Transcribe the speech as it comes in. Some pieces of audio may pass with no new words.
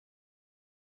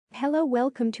Hello,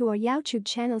 welcome to our YouTube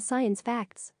channel Science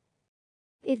Facts.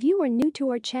 If you are new to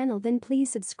our channel, then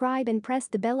please subscribe and press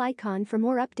the bell icon for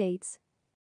more updates.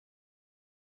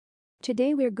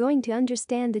 Today we're going to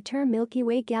understand the term Milky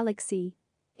Way Galaxy.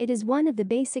 It is one of the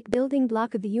basic building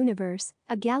blocks of the universe.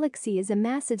 A galaxy is a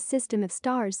massive system of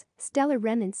stars, stellar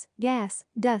remnants, gas,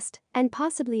 dust, and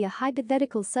possibly a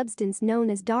hypothetical substance known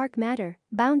as dark matter,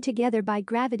 bound together by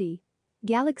gravity.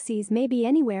 Galaxies may be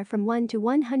anywhere from 1 to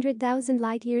 100,000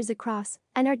 light-years across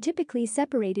and are typically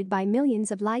separated by millions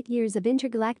of light-years of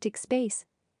intergalactic space.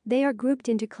 They are grouped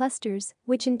into clusters,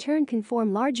 which in turn can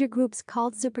form larger groups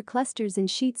called superclusters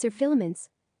and sheets or filaments.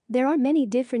 There are many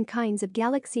different kinds of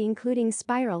galaxy, including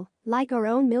spiral, like our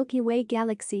own Milky Way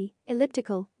Galaxy,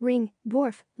 elliptical, ring,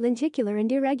 dwarf, lenticular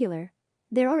and irregular.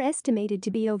 There are estimated to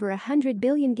be over 100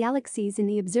 billion galaxies in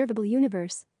the observable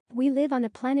universe. We live on a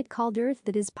planet called Earth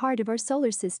that is part of our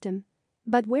solar system.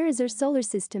 But where is our solar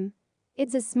system?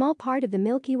 It's a small part of the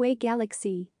Milky Way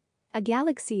Galaxy. A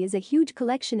galaxy is a huge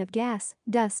collection of gas,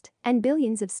 dust, and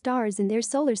billions of stars in their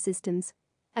solar systems.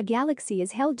 A galaxy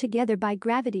is held together by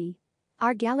gravity.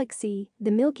 Our galaxy,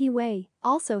 the Milky Way,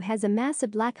 also has a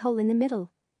massive black hole in the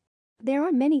middle. There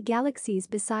are many galaxies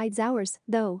besides ours,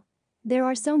 though. There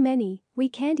are so many, we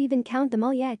can't even count them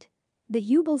all yet. The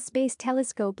Hubble Space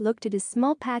Telescope looked at a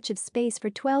small patch of space for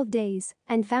 12 days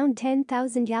and found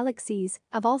 10,000 galaxies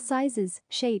of all sizes,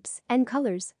 shapes, and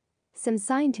colors. Some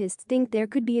scientists think there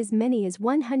could be as many as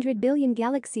 100 billion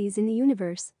galaxies in the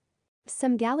universe.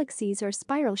 Some galaxies are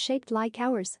spiral-shaped like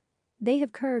ours. They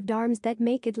have curved arms that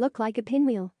make it look like a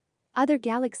pinwheel. Other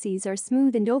galaxies are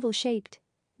smooth and oval-shaped.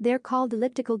 They're called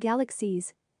elliptical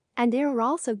galaxies. And there are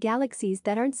also galaxies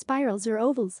that aren't spirals or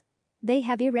ovals. They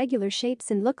have irregular shapes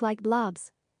and look like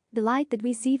blobs. The light that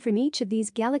we see from each of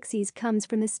these galaxies comes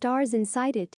from the stars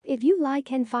inside it. If you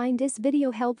like and find this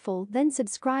video helpful, then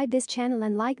subscribe this channel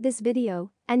and like this video,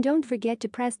 and don't forget to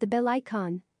press the bell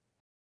icon.